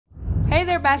Hey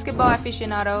there basketball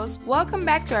aficionados, welcome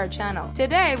back to our channel.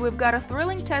 Today we've got a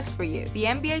thrilling test for you, the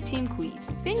NBA team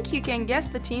quiz. Think you can guess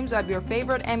the teams of your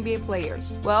favorite NBA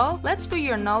players? Well, let's put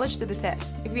your knowledge to the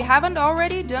test. If you haven't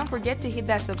already, don't forget to hit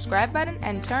that subscribe button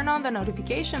and turn on the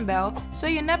notification bell so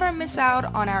you never miss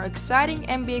out on our exciting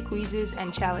NBA quizzes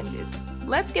and challenges.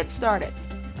 Let's get started.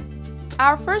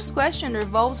 Our first question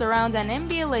revolves around an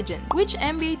NBA legend. Which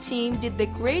NBA team did the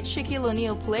great Shaquille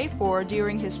O'Neal play for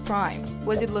during his prime?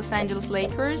 Was it Los Angeles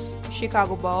Lakers,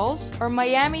 Chicago Bulls, or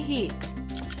Miami Heat?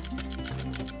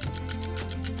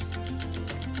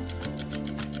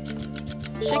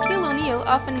 Shaquille O'Neal,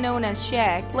 often known as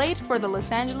Shaq, played for the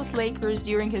Los Angeles Lakers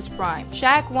during his prime.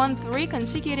 Shaq won 3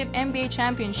 consecutive NBA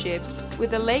championships with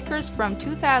the Lakers from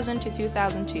 2000 to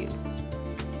 2002.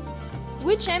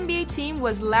 Which NBA team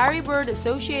was Larry Bird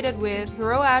associated with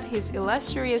throughout his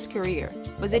illustrious career?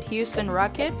 Was it Houston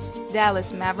Rockets,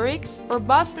 Dallas Mavericks, or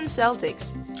Boston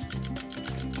Celtics?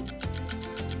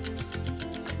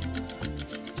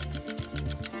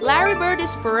 Larry Bird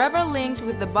is forever linked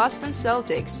with the Boston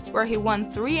Celtics, where he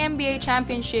won 3 NBA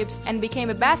championships and became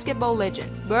a basketball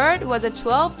legend. Bird was a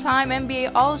 12-time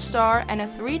NBA All-Star and a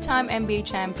 3-time NBA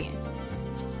champion.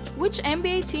 Which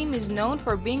NBA team is known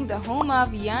for being the home of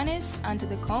Giannis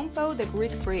Antetokounmpo, the Greek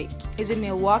Freak? Is it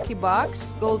Milwaukee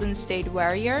Bucks, Golden State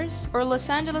Warriors, or Los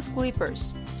Angeles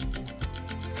Clippers?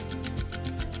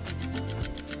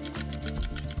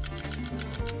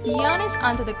 Giannis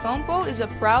Antetokounmpo is a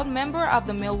proud member of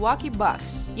the Milwaukee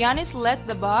Bucks. Giannis led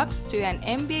the Bucks to an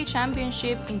NBA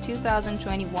championship in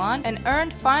 2021 and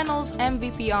earned Finals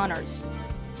MVP honors.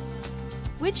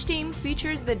 Which team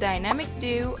features the dynamic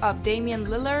duo of Damian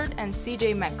Lillard and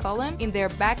CJ McCollum in their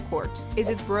backcourt? Is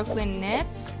it Brooklyn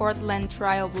Nets, Portland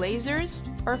Trail Blazers,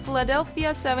 or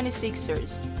Philadelphia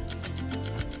 76ers?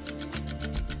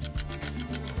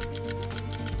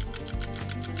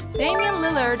 Damian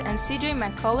Lillard and CJ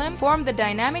McCollum form the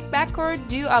dynamic backcourt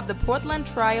duo of the Portland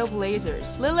Trail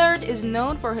Blazers. Lillard is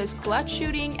known for his clutch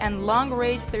shooting and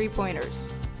long-range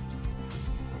three-pointers.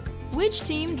 Which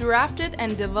team drafted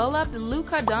and developed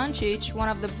Luka Doncic, one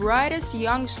of the brightest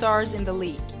young stars in the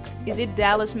league? Is it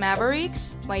Dallas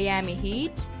Mavericks, Miami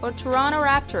Heat, or Toronto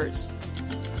Raptors?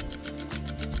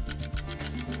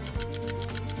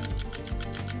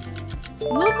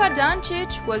 Luka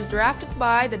Doncic was drafted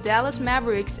by the Dallas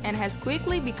Mavericks and has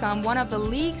quickly become one of the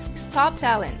league's top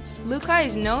talents. Luka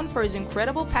is known for his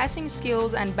incredible passing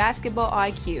skills and basketball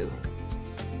IQ.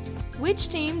 Which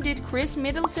team did Chris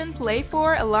Middleton play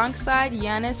for alongside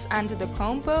Giannis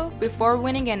Antetokounmpo before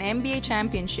winning an NBA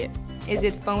championship? Is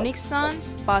it Phoenix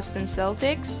Suns, Boston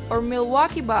Celtics, or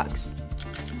Milwaukee Bucks?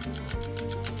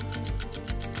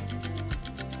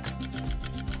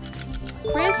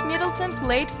 Chris Middleton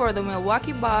played for the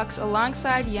Milwaukee Bucks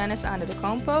alongside Giannis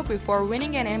Antetokounmpo before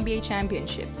winning an NBA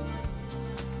championship.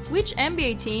 Which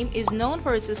NBA team is known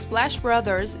for its Splash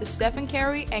Brothers, Stephen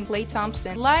Curry and Klay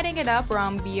Thompson, lighting it up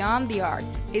from beyond the arc?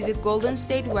 Is it Golden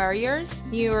State Warriors,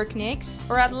 New York Knicks,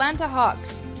 or Atlanta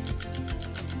Hawks?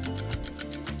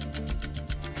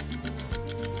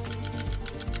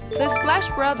 The Splash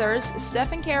Brothers,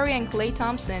 Stephen Curry and Klay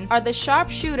Thompson, are the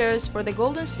sharpshooters for the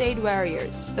Golden State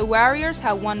Warriors. The Warriors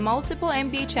have won multiple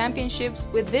NBA championships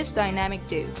with this dynamic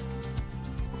duo.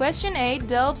 Question 8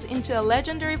 delves into a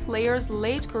legendary player's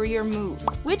late career move.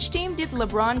 Which team did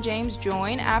LeBron James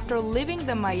join after leaving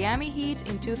the Miami Heat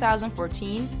in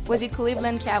 2014? Was it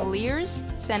Cleveland Cavaliers,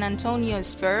 San Antonio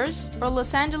Spurs, or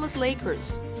Los Angeles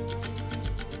Lakers?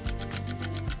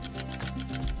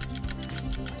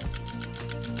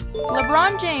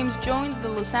 LeBron James joined the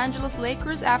Los Angeles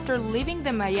Lakers after leaving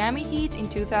the Miami Heat in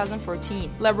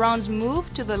 2014. LeBron's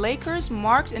move to the Lakers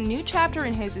marked a new chapter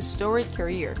in his historic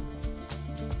career.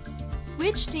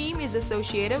 Which team is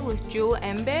associated with Joel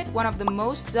Embiid, one of the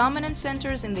most dominant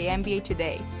centers in the NBA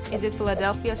today? Is it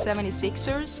Philadelphia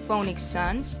 76ers, Phoenix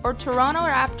Suns, or Toronto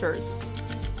Raptors?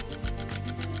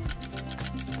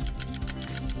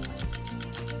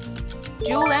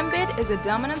 Joel Embiid is a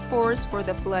dominant force for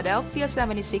the Philadelphia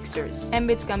 76ers.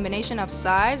 Embiid's combination of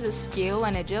size, skill,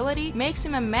 and agility makes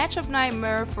him a matchup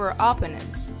nightmare for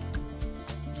opponents.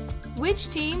 Which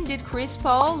team did Chris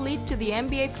Paul lead to the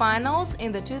NBA Finals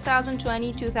in the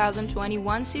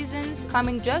 2020-2021 seasons,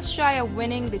 coming just shy of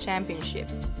winning the championship?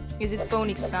 Is it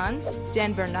Phoenix Suns,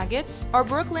 Denver Nuggets, or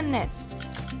Brooklyn Nets?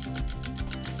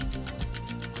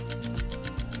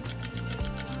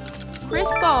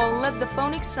 Chris Paul led the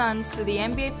Phoenix Suns to the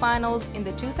NBA Finals in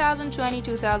the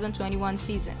 2020-2021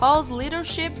 season. Paul's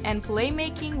leadership and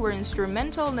playmaking were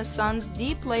instrumental in the Suns'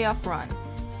 deep playoff run.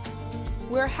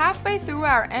 We're halfway through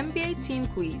our NBA team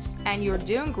quiz, and you're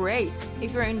doing great!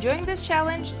 If you're enjoying this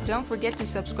challenge, don't forget to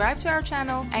subscribe to our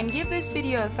channel and give this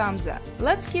video a thumbs up.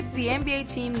 Let's keep the NBA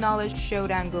team knowledge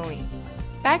showdown going.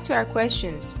 Back to our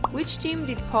questions. Which team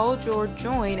did Paul George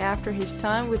join after his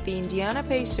time with the Indiana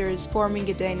Pacers, forming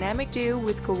a dynamic duo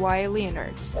with Kawhi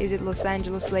Leonard? Is it Los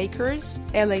Angeles Lakers,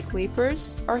 LA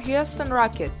Clippers, or Houston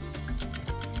Rockets?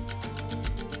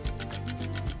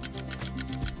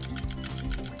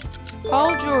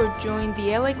 Paul George joined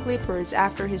the LA Clippers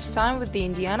after his time with the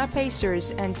Indiana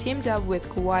Pacers and teamed up with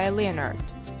Kawhi Leonard.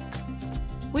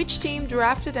 Which team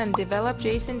drafted and developed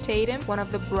Jason Tatum, one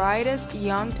of the brightest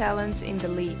young talents in the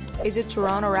league? Is it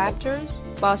Toronto Raptors,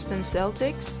 Boston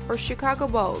Celtics, or Chicago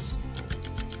Bulls?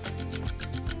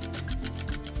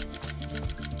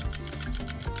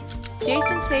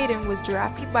 Jason Tatum was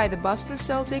drafted by the Boston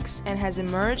Celtics and has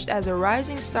emerged as a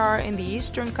rising star in the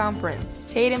Eastern Conference.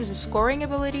 Tatum's scoring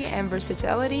ability and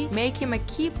versatility make him a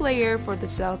key player for the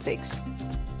Celtics.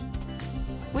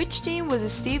 Which team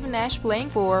was Steve Nash playing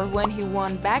for when he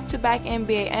won back-to-back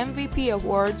NBA MVP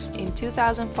awards in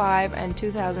 2005 and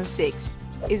 2006?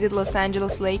 Is it Los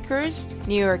Angeles Lakers,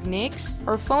 New York Knicks,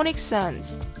 or Phoenix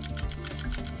Suns?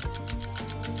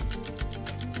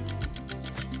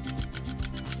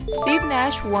 Steve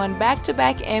Nash won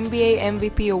back-to-back NBA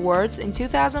MVP awards in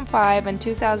 2005 and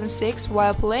 2006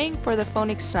 while playing for the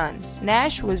Phoenix Suns.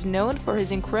 Nash was known for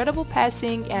his incredible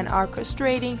passing and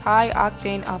orchestrating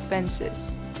high-octane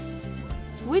offenses.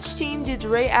 Which team did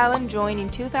Ray Allen join in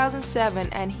 2007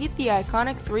 and hit the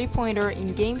iconic three-pointer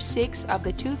in Game 6 of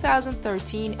the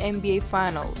 2013 NBA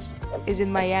Finals? Is it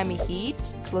Miami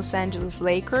Heat, Los Angeles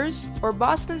Lakers, or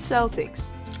Boston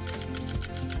Celtics?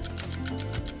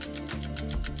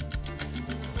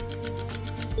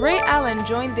 Ray Allen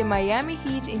joined the Miami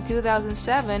Heat in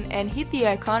 2007 and hit the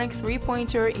iconic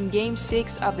three-pointer in Game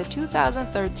 6 of the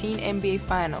 2013 NBA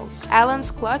Finals.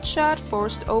 Allen's clutch shot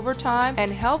forced overtime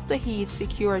and helped the Heat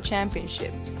secure a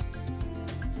championship.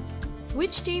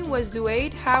 Which team was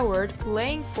Dwight Howard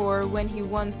playing for when he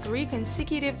won 3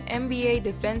 consecutive NBA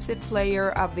Defensive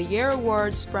Player of the Year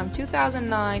awards from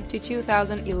 2009 to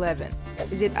 2011?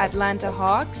 Is it Atlanta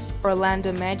Hawks,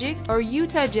 Orlando Magic, or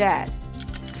Utah Jazz?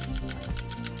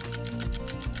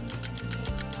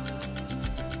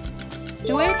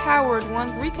 Dwight Howard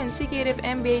won 3 consecutive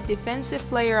NBA Defensive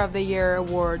Player of the Year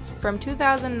awards from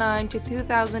 2009 to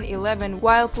 2011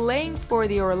 while playing for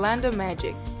the Orlando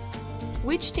Magic.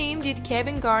 Which team did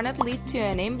Kevin Garnett lead to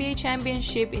an NBA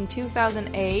championship in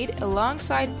 2008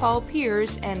 alongside Paul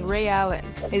Pierce and Ray Allen?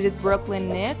 Is it Brooklyn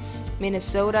Nets,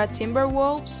 Minnesota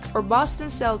Timberwolves, or Boston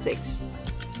Celtics?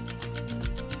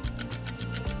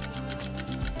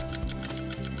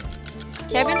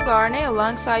 Kevin Garnett,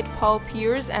 alongside Paul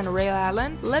Pierce and Ray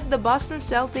Allen, led the Boston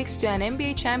Celtics to an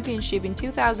NBA championship in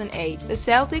 2008. The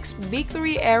Celtics' Big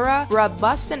Three era brought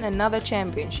Boston another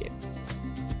championship.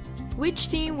 Which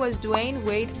team was Dwayne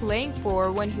Wade playing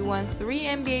for when he won 3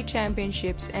 NBA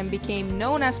championships and became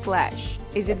known as Flash?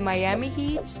 Is it Miami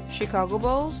Heat, Chicago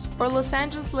Bulls, or Los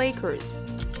Angeles Lakers?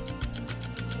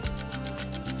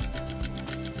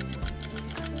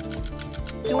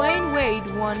 Dwayne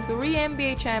Wade won 3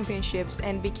 NBA championships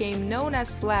and became known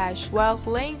as Flash while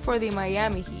playing for the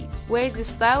Miami Heat. Wade's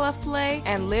style of play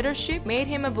and leadership made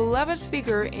him a beloved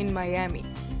figure in Miami.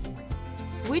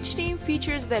 Which team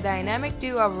features the dynamic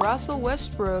duo of Russell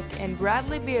Westbrook and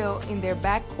Bradley Beal in their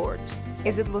backcourt?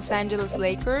 Is it Los Angeles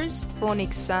Lakers,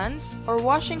 Phoenix Suns, or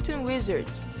Washington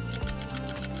Wizards?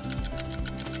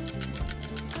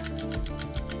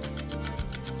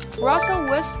 Russell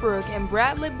Westbrook and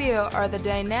Bradley Beal are the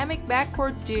dynamic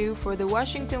backcourt duo for the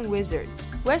Washington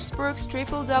Wizards. Westbrook's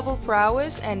triple-double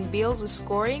prowess and Beal's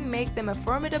scoring make them a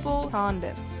formidable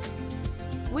tandem.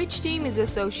 Which team is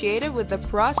associated with the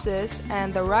process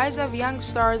and the rise of young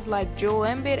stars like Joel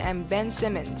Embiid and Ben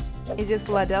Simmons? Is it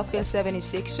Philadelphia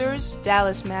 76ers,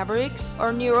 Dallas Mavericks,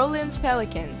 or New Orleans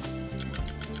Pelicans?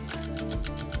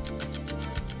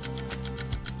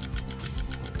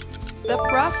 The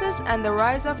process and the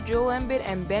rise of Joel Embiid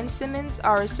and Ben Simmons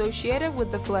are associated with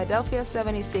the Philadelphia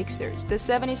 76ers. The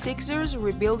 76ers'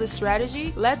 rebuild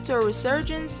strategy led to a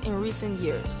resurgence in recent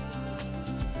years.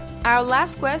 Our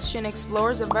last question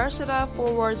explores a versatile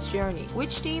forward's journey.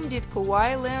 Which team did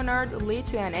Kawhi Leonard lead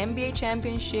to an NBA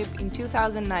championship in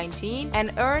 2019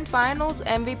 and earned Finals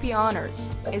MVP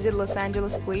honors? Is it Los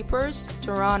Angeles Clippers,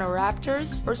 Toronto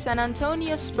Raptors, or San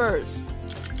Antonio Spurs?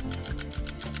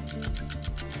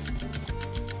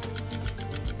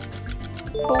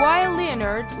 Kawhi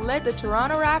Leonard led the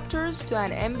Toronto Raptors to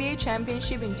an NBA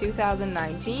championship in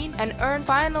 2019 and earned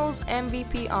Finals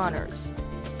MVP honors.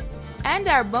 And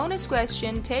our bonus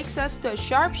question takes us to a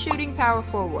sharpshooting power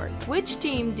forward. Which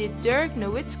team did Dirk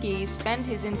Nowitzki spend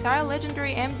his entire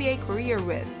legendary NBA career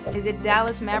with? Is it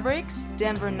Dallas Mavericks,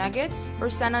 Denver Nuggets, or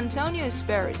San Antonio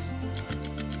Spurs?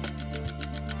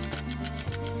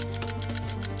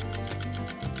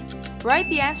 Write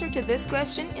the answer to this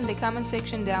question in the comment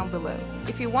section down below.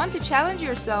 If you want to challenge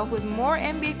yourself with more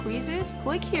NBA quizzes,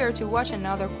 click here to watch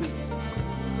another quiz.